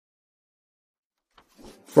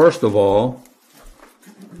First of all,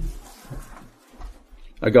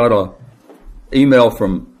 I got an email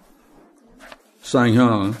from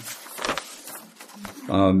Sang-hyun.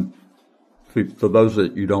 For those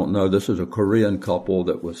that you don't know, this is a Korean couple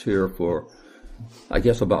that was here for, I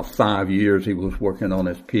guess, about 5 years. He was working on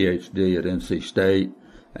his PhD at NC State,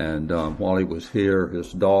 and while he was here,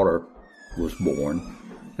 his daughter was born,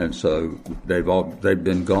 and so they've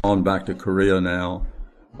been gone back to Korea now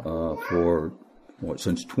for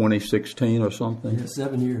since 2016 or something. Yeah,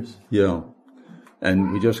 7 years. Yeah,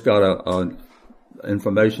 and we just got a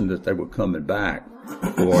information that they were coming back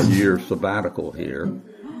for a year sabbatical here,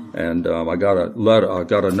 and I got a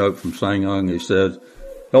note from Sang-hyun. He says,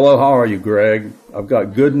 "Hello, how are you, Greg? I've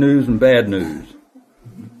got good news and bad news.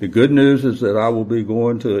 The good news is that I will be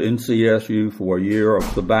going to NCSU for a year of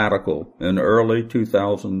sabbatical in early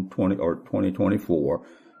 2020 or 2024,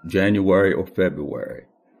 January or February."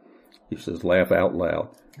 He says, laugh out loud.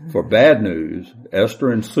 For bad news,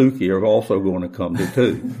 Esther and Suki are also going to come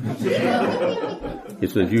too. He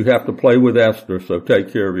says, you have to play with Esther, so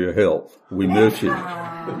take care of your health. We miss you.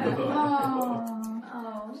 Oh,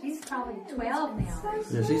 she's probably 12 now.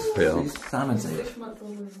 Yeah, she's Simon's age.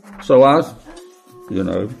 So I,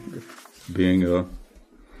 being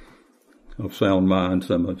of sound mind,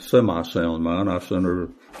 semi-sound mind, I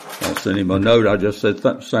sent him a note. I just said,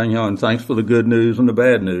 Sang-hyun, thanks for the good news and the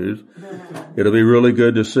bad news. It'll be really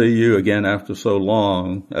good to see you again after so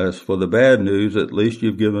long. As for the bad news, at least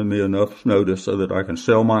you've given me enough notice so that I can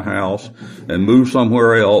sell my house and move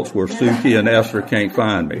somewhere else where Suki and Esther can't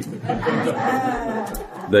find me.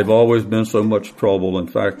 They've always been so much trouble. In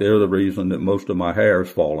fact, they're the reason that most of my hair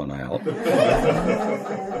has fallen out.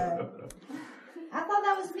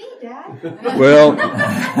 Dad. Well,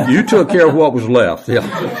 you took care of what was left. Yeah.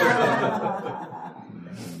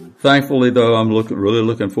 Thankfully, though, I'm really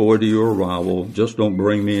looking forward to your arrival. Just don't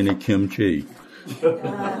bring me any kimchi.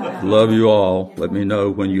 Love you all. Let me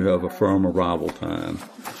know when you have a firm arrival time.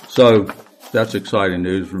 So that's exciting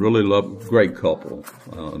news. Really great couple.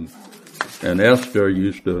 And Esther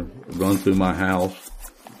used to run through my house,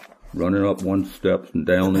 running up one step and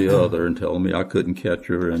down the other, and telling me I couldn't catch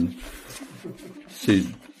her. And she's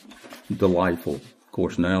delightful. Of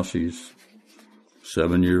course, now she's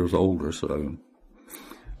 7 years older, so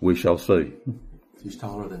we shall see. She's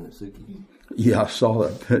taller than Suki. Yeah, I saw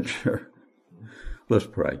that picture. Let's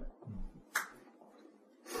pray.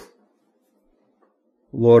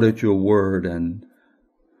 Lord, it's your word, and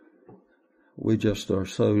we just are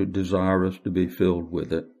so desirous to be filled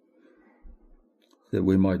with it, that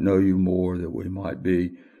we might know you more, that we might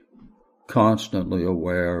be constantly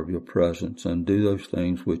aware of your presence and do those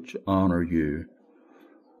things which honor you.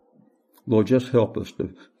 Lord, just help us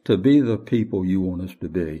to be the people you want us to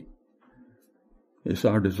be. It's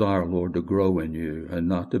our desire, Lord, to grow in you and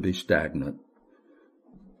not to be stagnant.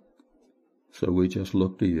 So we just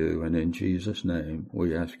look to you, and in Jesus' name,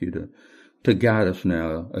 we ask you to guide us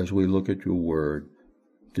now as we look at your word,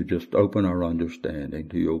 to just open our understanding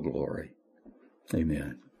to your glory.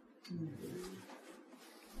 Amen.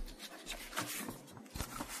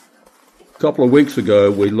 A couple of weeks ago,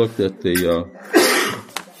 we looked at the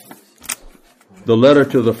letter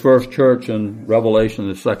to the first church in Revelation,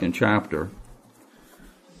 the 2nd chapter.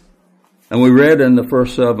 And we read in the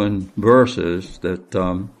first 7 verses that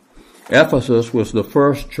Ephesus was the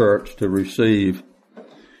first church to receive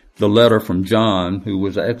the letter from John, who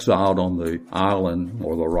was exiled on the island,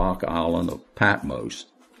 or the rock island of Patmos.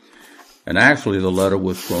 And actually the letter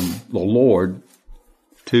was from the Lord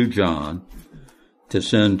to John to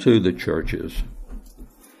send to the churches.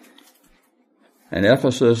 And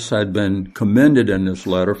Ephesus had been commended in this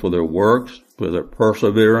letter for their works, for their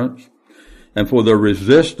perseverance, and for their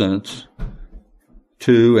resistance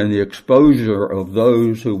to and the exposure of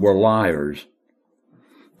those who were liars.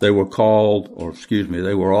 They were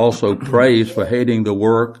also praised for hating the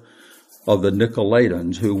work of the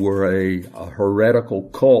Nicolaitans, who were a heretical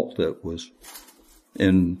cult that was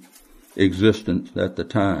in existence at the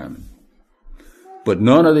time. But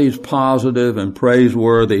none of these positive and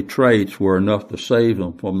praiseworthy traits were enough to save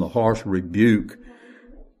them from the harsh rebuke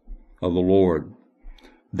of the Lord.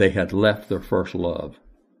 They had left their first love.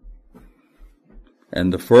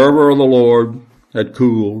 And the fervor of the Lord had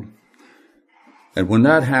cooled. And when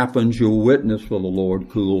that happens, your witness for the Lord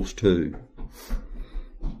cools too.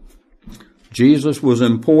 Jesus was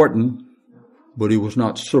important, but he was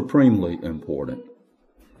not supremely important.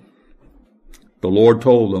 The Lord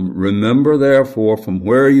told them, remember therefore from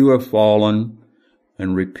where you have fallen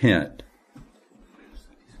and repent.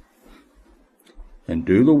 And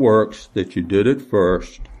do the works that you did at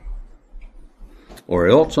first, or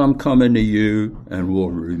else I'm coming to you and will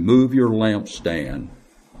remove your lampstand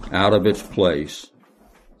out of its place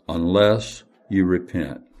unless you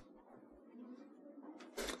repent.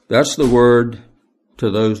 That's the word to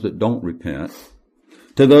those that don't repent.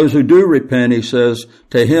 To those who do repent, he says,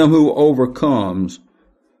 to him who overcomes,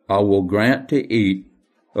 I will grant to eat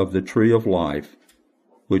of the tree of life,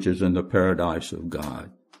 which is in the paradise of God.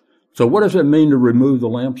 So what does it mean to remove the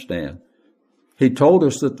lampstand? He told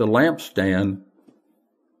us that the lampstand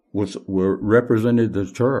represented the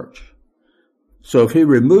church. So if he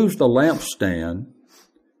removes the lampstand,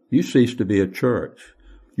 you cease to be a church.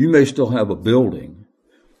 You may still have a building,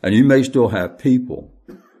 and you may still have people,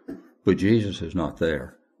 but Jesus is not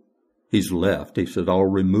there. He's left. He said, I'll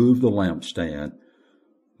remove the lampstand.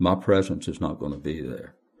 My presence is not going to be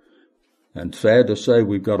there. And sad to say,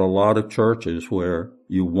 we've got a lot of churches where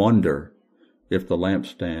you wonder if the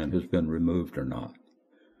lampstand has been removed or not,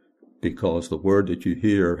 because the word that you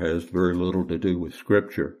hear has very little to do with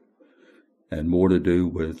Scripture and more to do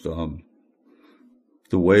with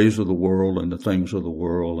the ways of the world and the things of the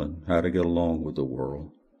world and how to get along with the world.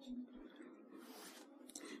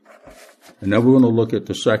 And now we're going to look at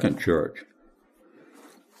the second church.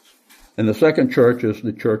 And the second church is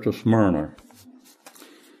the church of Smyrna.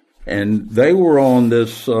 And they were on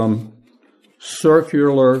this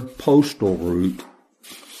circular postal route.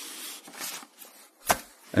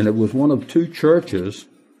 And it was one of two churches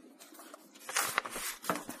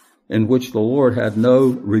in which the Lord had no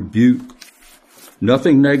rebuke,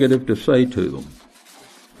 nothing negative to say to them.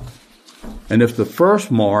 And if the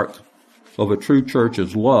first mark of a true church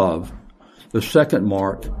is love, the second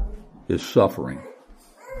mark is suffering.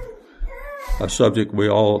 A subject we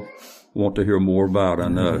all want to hear more about, I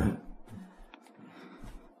know.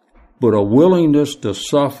 But a willingness to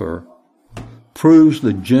suffer proves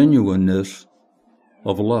the genuineness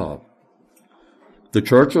of love. The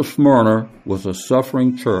church of Smyrna was a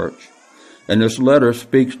suffering church, and this letter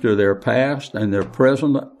speaks to their past and their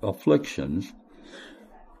present afflictions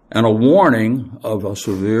and a warning of a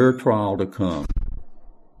severe trial to come.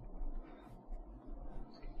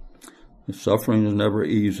 Suffering is never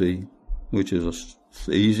easy, which is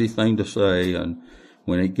an easy thing to say, and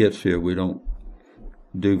when it gets here, we don't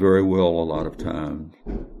do very well a lot of times.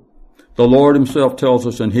 The Lord himself tells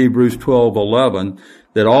us in Hebrews 12:11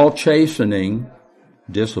 that all chastening,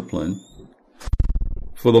 discipline,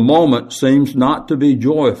 for the moment seems not to be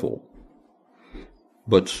joyful,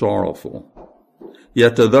 but sorrowful.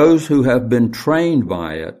 Yet to those who have been trained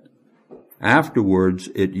by it, afterwards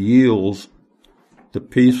it yields the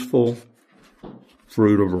peaceful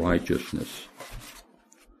fruit of righteousness.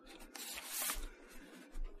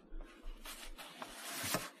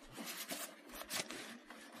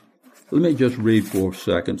 Let me just read for a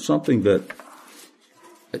second something that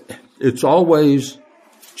it's always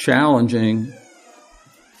challenging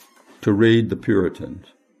to read the Puritans.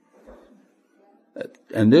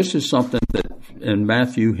 And this is something that in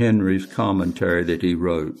Matthew Henry's commentary that he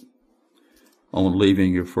wrote on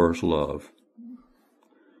leaving your first love.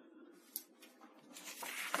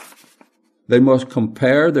 They must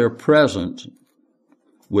compare their present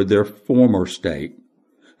with their former state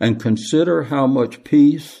and consider how much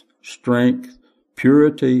peace, strength,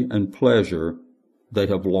 purity, and pleasure they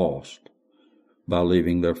have lost by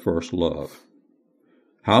leaving their first love.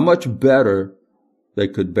 How much better they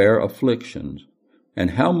could bear afflictions,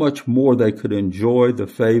 and how much more they could enjoy the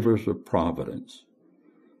favors of providence.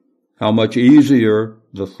 How much easier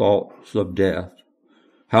the thoughts of death.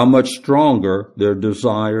 How much stronger their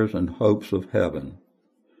desires and hopes of heaven.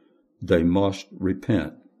 They must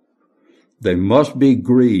repent. They must be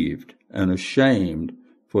grieved and ashamed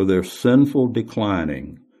for their sinful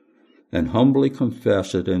declining and humbly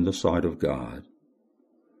confess it in the sight of God.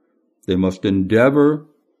 They must endeavor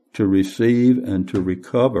to receive and to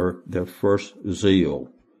recover their first zeal,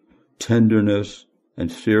 tenderness, and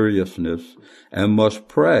seriousness, and must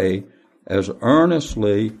pray as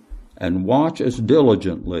earnestly and watch as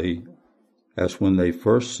diligently as when they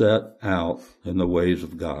first set out in the ways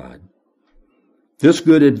of God. This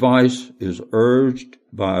good advice is urged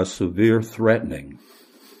by a severe threatening.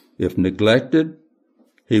 If neglected,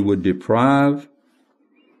 he would deprive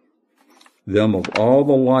them of all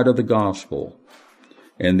the light of the gospel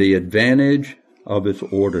and the advantage of its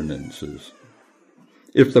ordinances.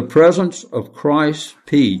 If the presence of Christ's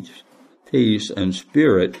peace and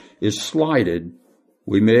spirit is slighted,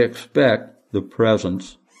 we may expect the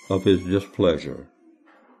presence of his displeasure.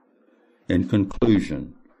 In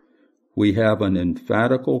conclusion, we have an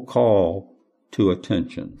emphatical call to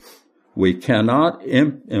attention. We cannot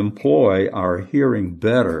employ our hearing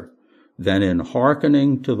better than in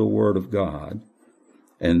hearkening to the word of God,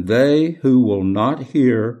 And they who will not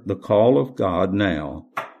hear the call of God now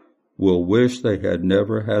will wish they had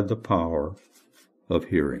never had the power of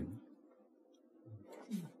hearing.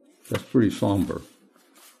 That's pretty somber.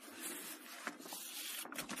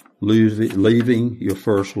 Leaving your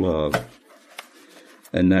first love.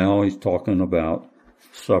 And now he's talking about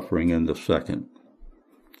suffering in the second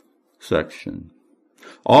section.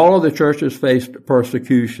 All of the churches faced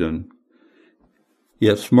persecution,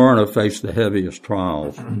 yet Smyrna faced the heaviest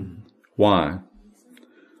trials. Why?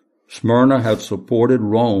 Smyrna had supported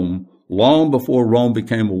Rome long before Rome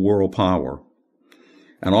became a world power.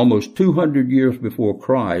 And almost 200 years before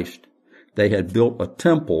Christ, they had built a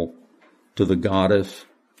temple to the goddess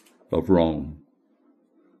of Rome.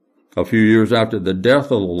 A few years after the death of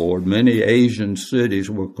the Lord, many Asian cities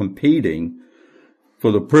were competing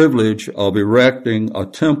for the privilege of erecting a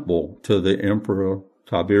temple to the Emperor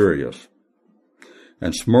Tiberius.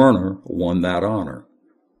 And Smyrna won that honor.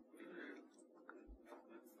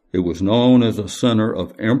 It was known as a center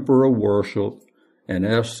of emperor worship, and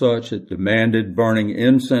as such it demanded burning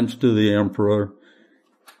incense to the emperor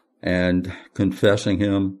and confessing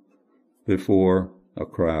him before a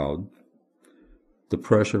crowd. The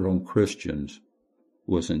pressure on Christians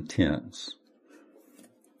was intense.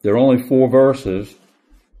 There are only 4 verses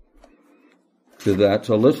to that,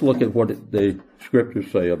 so let's look at what the scriptures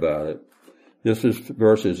say about it. This is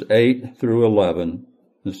verses 8 through 11,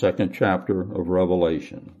 the second chapter of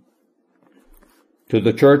Revelation. To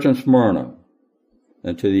the church in Smyrna,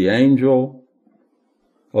 and to the angel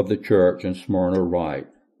of the church in Smyrna write,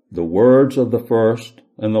 the words of the first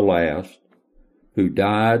and the last, who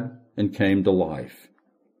died and came to life.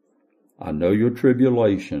 I know your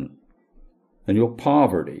tribulation and your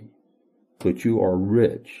poverty, but you are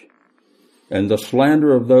rich, and the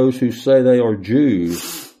slander of those who say they are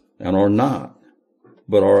Jews and are not,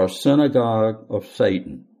 but are a synagogue of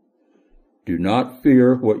Satan. Do not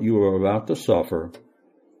fear what you are about to suffer.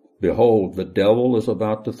 Behold, the devil is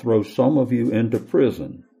about to throw some of you into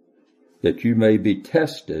prison, that you may be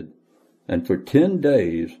tested, and for 10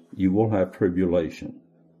 days you will have tribulation.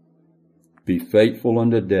 Be faithful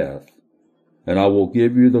unto death, and I will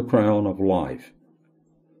give you the crown of life.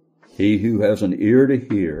 He who has an ear to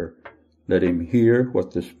hear, let him hear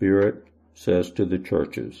what the Spirit says to the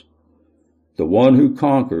churches. The one who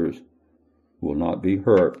conquers will not be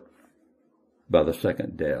hurt by the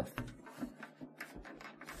second death.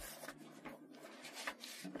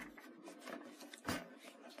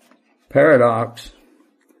 Paradox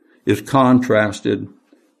is contrasted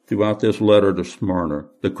throughout this letter to Smyrna.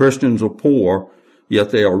 The Christians are poor, yet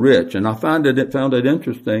they are rich. And I found it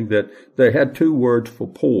interesting that they had 2 words for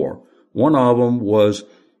poor. One of them was,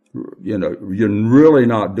 you're really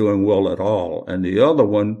not doing well at all. And the other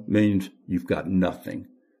one means you've got nothing.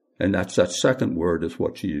 And that second word is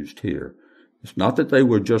what's used here. It's not that they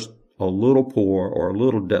were just a little poor or a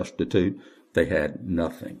little destitute. They had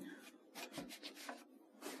nothing.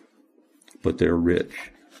 But they're rich.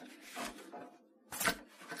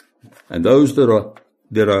 And those that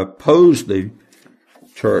oppose the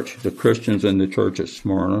church, the Christians in the church at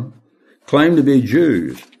Smyrna, claim to be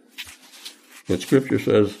Jews. But Scripture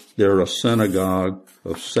says they're a synagogue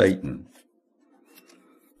of Satan.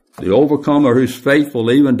 The overcomer who's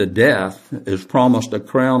faithful even to death is promised a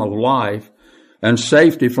crown of life and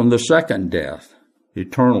safety from the second death,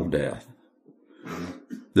 eternal death.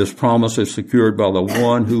 This promise is secured by the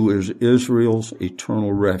one who is Israel's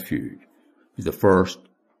eternal refuge, the first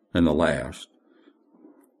and the last,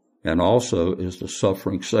 and also is the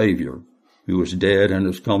suffering Savior who is dead and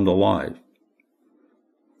has come to life.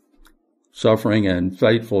 Suffering and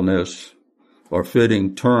faithfulness are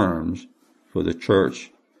fitting terms for the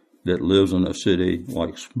church that lives in a city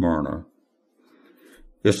like Smyrna.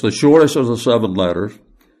 It's the shortest of the 7 letters,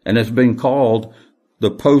 and it's been called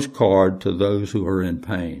the postcard to those who are in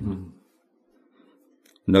pain.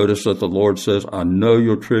 Notice that the Lord says, I know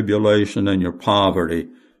your tribulation and your poverty,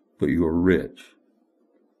 but you are rich.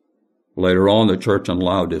 Later on, the church in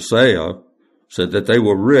Laodicea said that they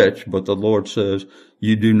were rich, but the Lord says,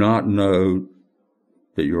 you do not know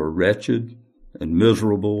that you are wretched and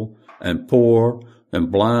miserable and poor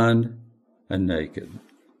and blind and naked.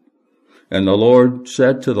 And the Lord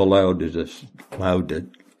said to the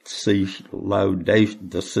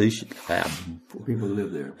People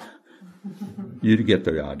live there. You get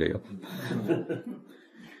the idea.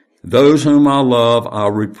 Those whom I love, I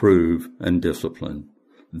reprove and discipline.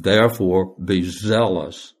 Therefore, be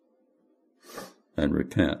zealous and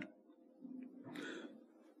repent.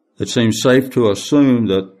 It seems safe to assume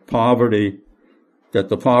that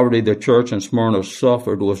the poverty the church in Smyrna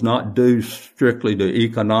suffered was not due strictly to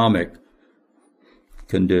economic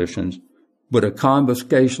conditions, but a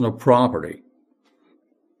confiscation of property,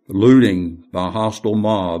 looting by hostile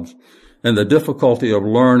mobs, and the difficulty of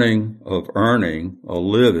earning a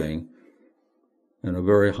living in a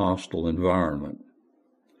very hostile environment.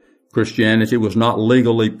 Christianity was not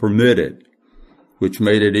legally permitted, which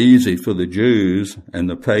made it easy for the Jews and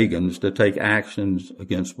the pagans to take actions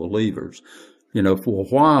against believers. For a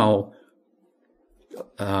while,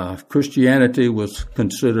 Christianity was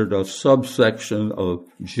considered a subsection of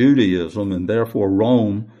Judaism, and therefore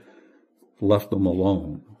Rome left them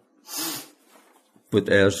alone. But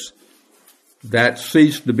as that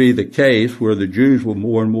ceased to be the case, where the Jews were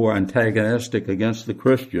more and more antagonistic against the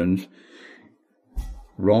Christians,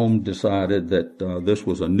 Rome decided that this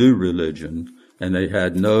was a new religion, and they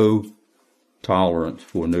had no tolerance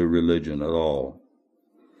for new religion at all.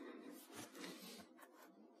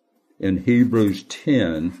 In Hebrews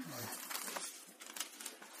 10,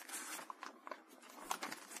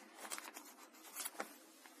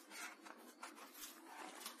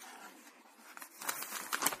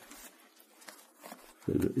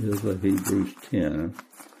 it is a Hebrews 10.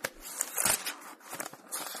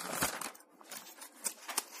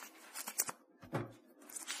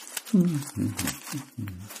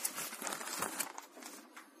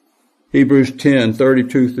 Hebrews 10,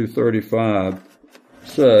 32 through 35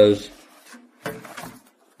 says,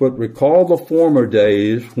 "But recall the former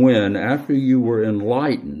days when, after you were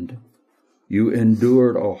enlightened, you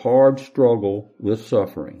endured a hard struggle with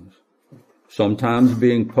sufferings, sometimes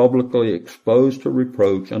being publicly exposed to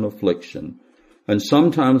reproach and affliction, and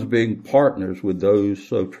sometimes being partners with those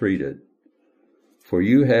so treated. For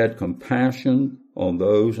you had compassion on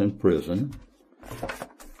those in prison,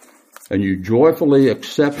 and you joyfully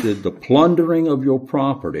accepted the plundering of your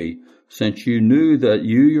property, since you knew that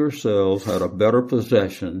you yourselves had a better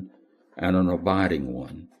possession and an abiding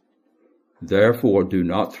one. Therefore do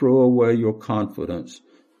not throw away your confidence,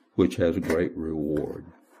 which has great reward.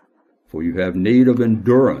 For you have need of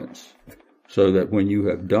endurance, so that when you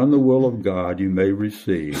have done the will of God, you may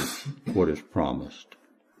receive what is promised."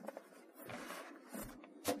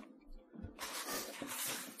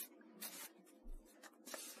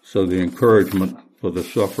 So the encouragement for the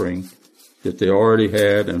suffering that they already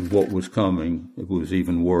had and what was coming, it was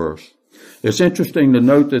even worse. It's interesting to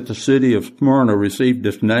note that the city of Smyrna received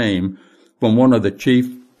its name from one of the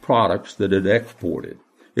chief products that it exported.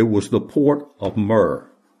 It was the port of myrrh.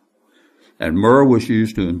 And myrrh was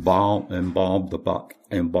used to embalm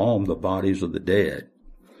the bodies of the dead.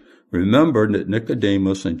 Remember that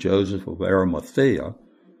Nicodemus and Joseph of Arimathea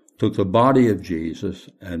took the body of Jesus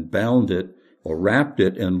and bound it or wrapped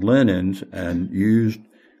it in linens and used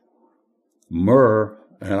myrrh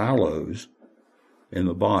and aloes in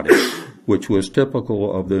the body, which was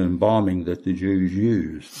typical of the embalming that the Jews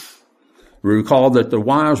used. We recall that the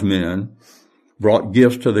wise men brought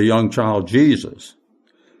gifts to the young child Jesus,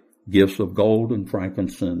 gifts of gold and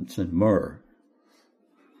frankincense and myrrh.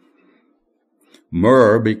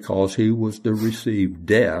 Myrrh because he was to receive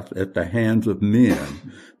death at the hands of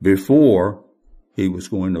men before he was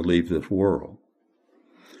going to leave this world.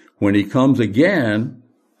 When he comes again,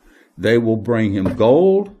 they will bring him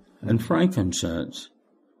gold and frankincense,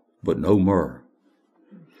 but no myrrh.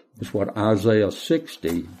 That's what Isaiah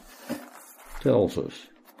 60 tells us.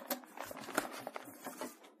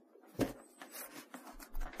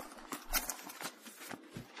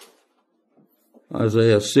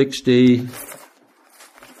 Isaiah 60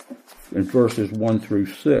 in verses 1 through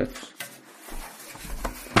 6.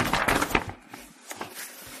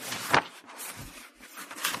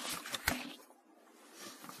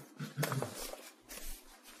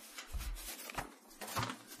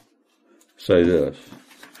 Say this: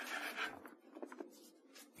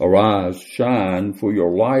 "Arise, shine, for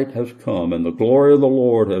your light has come, and the glory of the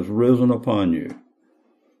Lord has risen upon you.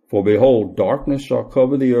 For behold, darkness shall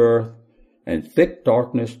cover the earth, and thick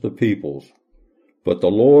darkness the peoples. But the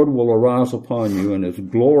Lord will arise upon you, and his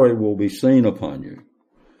glory will be seen upon you.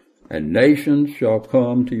 And nations shall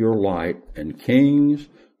come to your light, and kings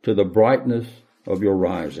to the brightness of your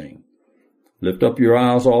rising. Lift up your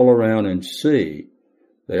eyes all around and see.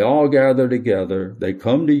 They all gather together, they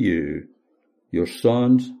come to you. Your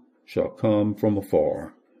sons shall come from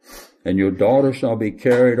afar, and your daughters shall be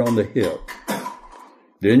carried on the hip.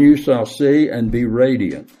 Then you shall see and be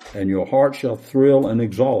radiant, and your heart shall thrill and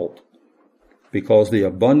exult, because the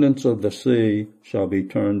abundance of the sea shall be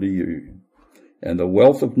turned to you, and the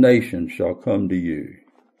wealth of nations shall come to you.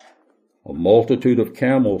 A multitude of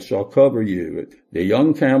camels shall cover you, the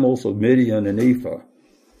young camels of Midian and Ephah.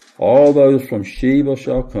 All those from Sheba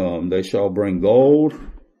shall come, they shall bring gold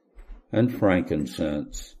and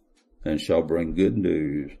frankincense and shall bring good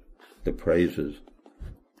news, the praises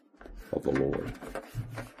of the Lord.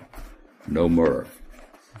 No myrrh.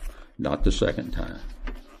 Not the second time.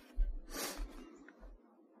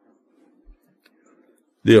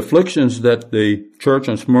 The afflictions that the church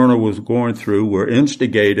in Smyrna was going through were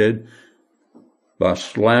instigated by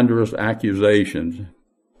slanderous accusations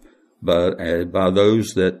by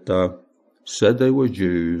those that said they were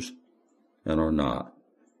Jews and are not,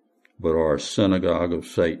 but are a synagogue of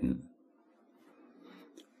Satan.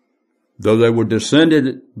 Though they were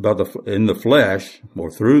descended in the flesh,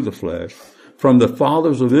 or through the flesh, from the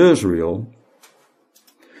fathers of Israel,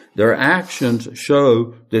 their actions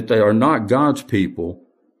show that they are not God's people,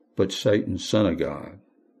 but Satan's synagogue.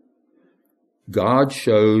 God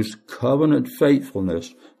shows covenant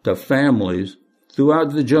faithfulness to families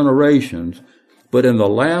throughout the generations, but in the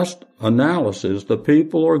last analysis, the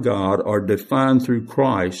people or God are defined through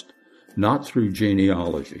Christ, not through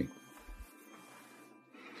genealogy.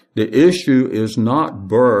 The issue is not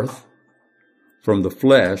birth from the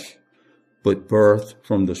flesh, but birth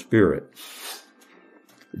from the Spirit.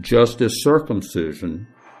 Just as circumcision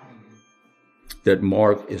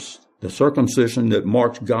the circumcision that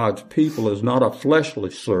marks God's people is not a fleshly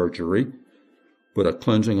surgery, but a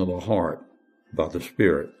cleansing of the heart by the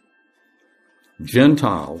Spirit.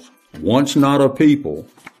 Gentiles, once not a people,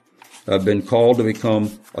 have been called to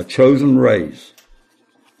become a chosen race,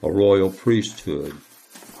 a royal priesthood,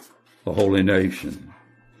 a holy nation,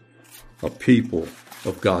 a people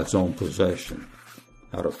of God's own possession,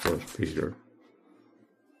 out of 1 Peter.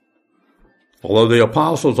 Although the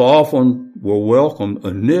apostles often were welcomed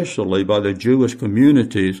initially by the Jewish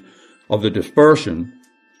communities of the dispersion,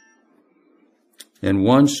 in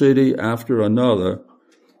one city after another,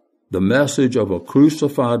 the message of a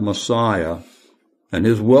crucified Messiah and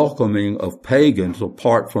his welcoming of pagans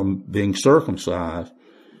apart from being circumcised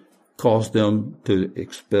caused them to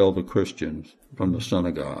expel the Christians from the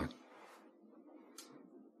synagogue.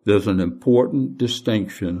 There's an important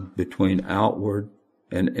distinction between outward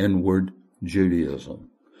and inward Judaism,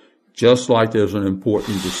 just like there's an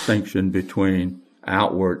important distinction between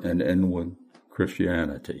outward and inward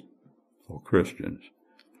Christianity or Christians.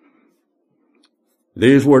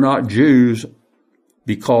 These were not Jews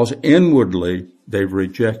because inwardly they've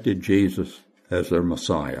rejected Jesus as their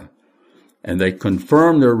Messiah, and they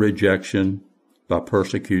confirmed their rejection by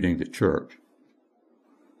persecuting the church.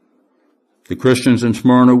 The Christians in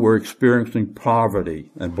Smyrna were experiencing poverty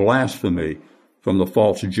and blasphemy from the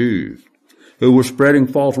false Jews, who were spreading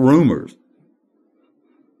false rumors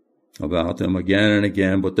about them again and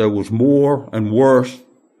again, but there was more and worse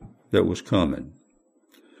that was coming.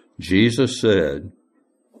 Jesus said,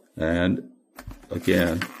 and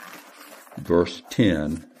again, verse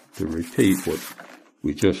 10, to repeat what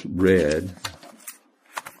we just read,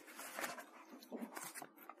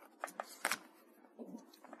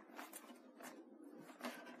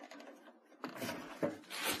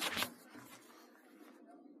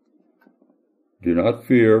 do not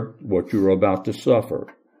fear what you are about to suffer.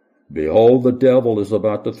 Behold, the devil is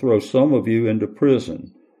about to throw some of you into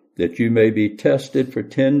prison, that you may be tested for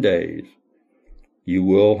 10 days. You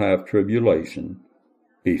will have tribulation.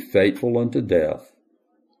 Be faithful unto death,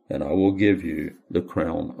 and I will give you the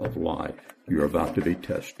crown of life. You're about to be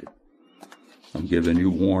tested. I'm giving you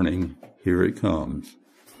warning. Here it comes.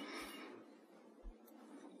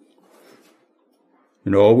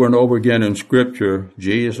 You know, over and over again in Scripture,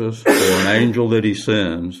 Jesus, or an angel that he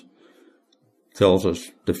sends, tells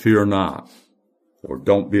us to fear not, or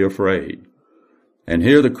don't be afraid. And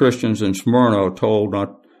here the Christians in Smyrna are told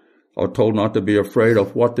not to be afraid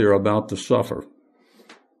of what they're about to suffer.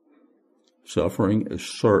 Suffering is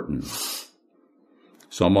certain.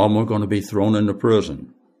 Some of them are going to be thrown into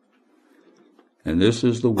prison. And this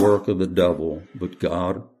is the work of the devil, but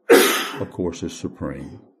God, of course, is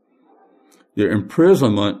supreme. Their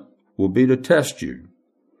imprisonment will be to test you.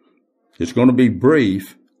 It's going to be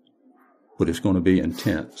brief, but it's going to be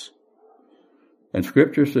intense. And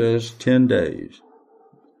Scripture says 10 days.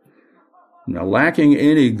 Now, lacking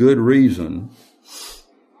any good reason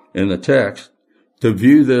in the text to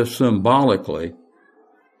view this symbolically,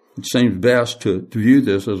 it seems best to view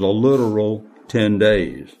this as a literal 10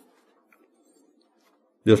 days.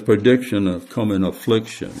 This prediction of coming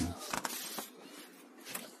affliction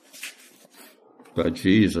by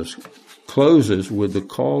Jesus closes with the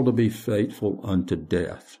call to be faithful unto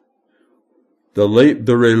death. The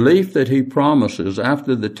relief that he promises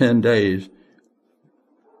after the 10 days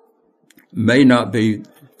may not be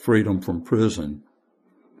freedom from prison,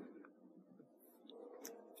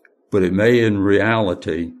 but it may in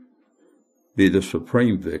reality be the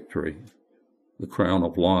supreme victory, the crown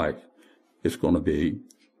of life, it's going to be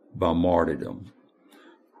by martyrdom,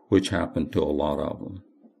 which happened to a lot of them.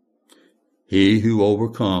 He who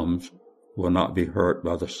overcomes will not be hurt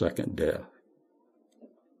by the second death.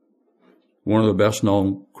 One of the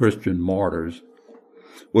best-known Christian martyrs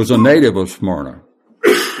was a native of Smyrna.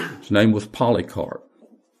 His name was Polycarp,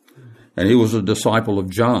 and he was a disciple of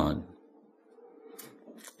John.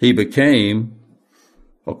 He became,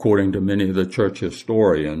 according to many of the church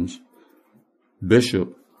historians,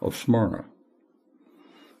 Bishop of Smyrna.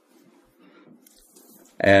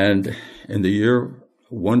 And in the year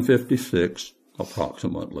 156,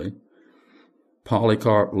 approximately,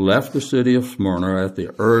 Polycarp left the city of Smyrna at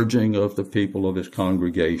the urging of the people of his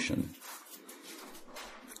congregation.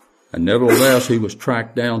 And nevertheless, he was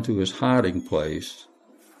tracked down to his hiding place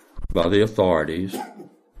by the authorities.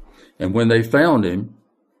 And when they found him,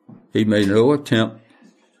 he made no attempt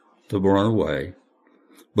to run away,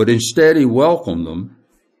 but instead he welcomed them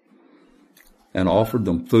and offered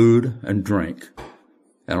them food and drink,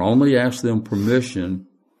 and only asked them permission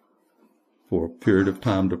for a period of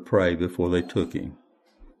time to pray before they took him,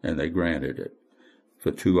 and they granted it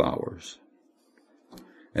for 2 hours.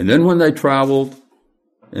 And then when they traveled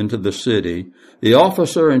into the city, the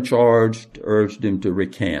officer in charge urged him to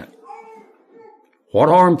recant. "What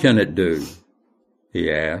harm can it do," he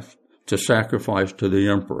asked, "to sacrifice to the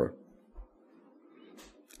emperor?"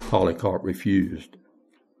 Polycarp refused.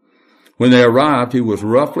 When they arrived, he was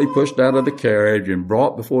roughly pushed out of the carriage and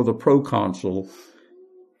brought before the proconsul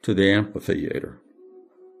to the amphitheater.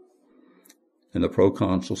 And the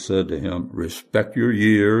proconsul said to him, "Respect your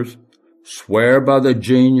years, swear by the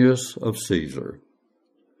genius of Caesar.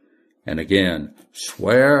 And again,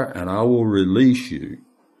 swear and I will release you,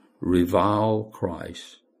 revile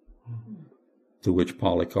Christ." To which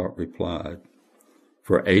Polycarp replied,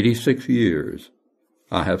 "For 86 years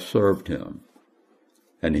I have served him,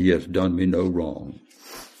 and he has done me no wrong.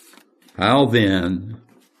 How then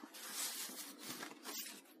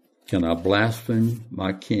can I blaspheme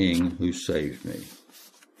my king who saved me?"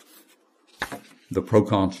 The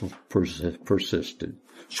proconsul persisted.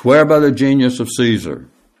 "Swear by the genius of Caesar.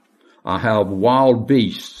 I have wild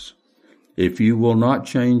beasts. If you will not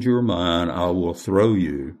change your mind, I will throw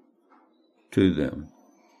you to them."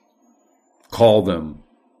 "Call them,"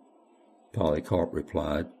 Polycarp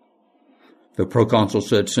replied. The proconsul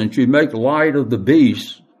said, "Since you make light of the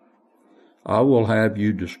beasts, I will have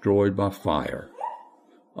you destroyed by fire,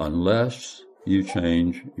 unless you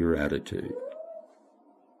change your attitude."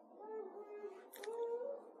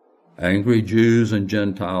 Angry Jews and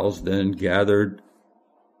Gentiles then gathered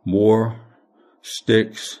more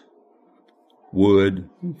sticks, wood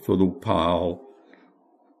for the pile,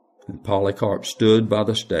 and Polycarp stood by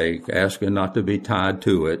the stake, asking not to be tied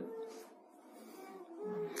to it,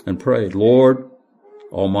 and prayed, "Lord,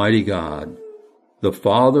 Almighty God, the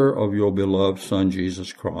Father of your beloved Son,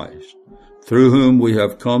 Jesus Christ, through whom we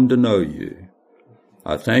have come to know you,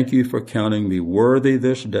 I thank you for counting me worthy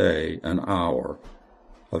this day and hour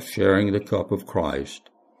of sharing the cup of Christ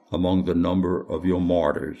among the number of your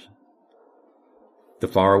martyrs." The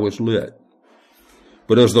fire was lit,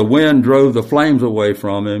 but as the wind drove the flames away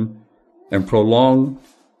from him and prolonged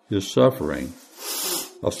his suffering,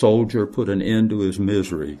 a soldier put an end to his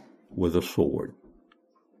misery with a sword.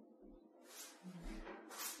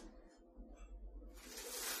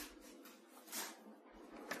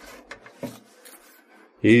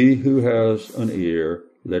 He who has an ear,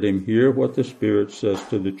 let him hear what the Spirit says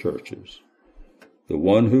to the churches. The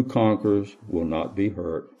one who conquers will not be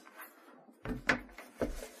hurt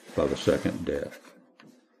by the second death.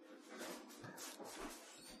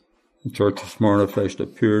 The church of Smyrna faced a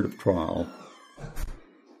period of trial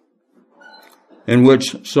in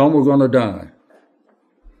which some were going to die.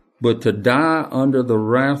 But to die under the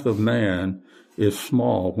wrath of man is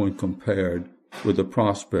small when compared with the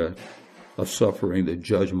prospect of suffering the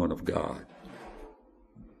judgment of God.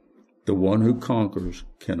 The one who conquers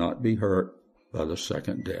cannot be hurt by the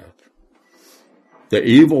second death. The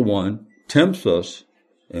evil one tempts us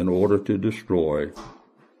in order to destroy.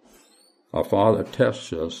 Our Father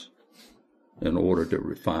tests us in order to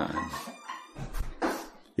refine.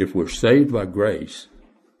 If we're saved by grace,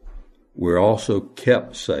 we're also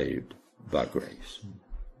kept saved by grace.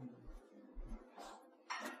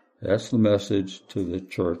 That's the message to the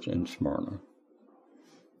church in Smyrna.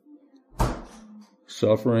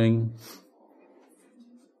 Suffering.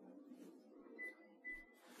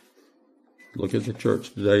 Look at the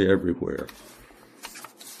church today everywhere.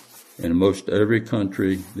 In most every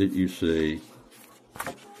country that you see,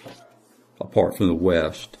 apart from the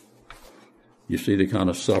West, you see the kind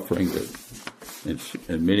of suffering that,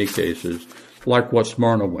 in many cases, like what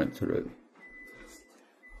Smyrna went through.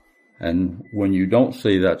 And when you don't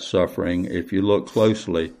see that suffering, if you look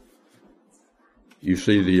closely, you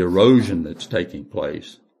see the erosion that's taking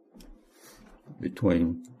place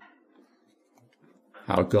between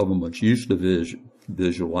how governments used to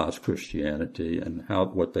visualize Christianity and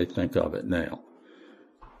what they think of it now.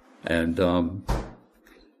 And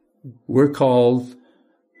we're called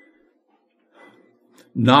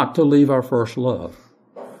not to leave our first love.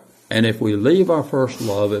 And if we leave our first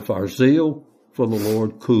love, if our zeal for the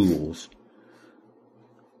Lord cools,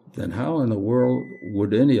 then how in the world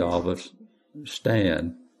would any of us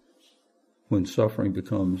stand when suffering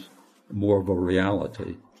becomes more of a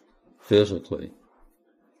reality physically?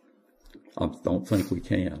 I don't think we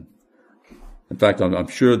can. In fact, I'm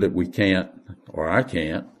sure that we can't, or I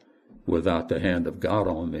can't, without the hand of God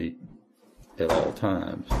on me at all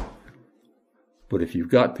times. But if you've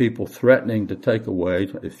got people threatening to take away,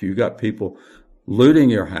 if you've got people looting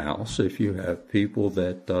your house, if you have people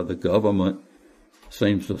that the government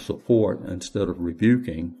seems to support instead of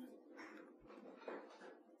rebuking,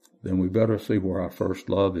 then we better see where our first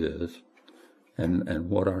love is and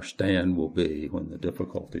what our stand will be when the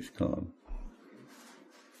difficulties come,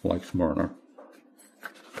 like Smyrna.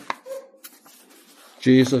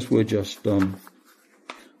 Jesus, we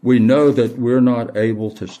know that we're not able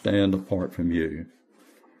to stand apart from you.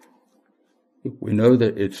 We know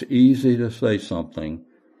that it's easy to say something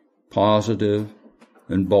positive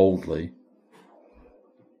and boldly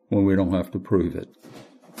when we don't have to prove it.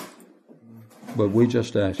 But we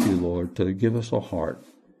just ask you, Lord, to give us a heart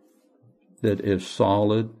that is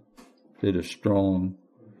solid, that is strong,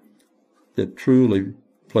 that truly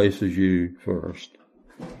places you first,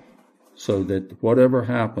 so that whatever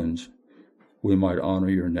happens, we might honor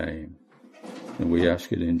your name. And we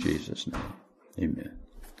ask it in Jesus' name. Amen.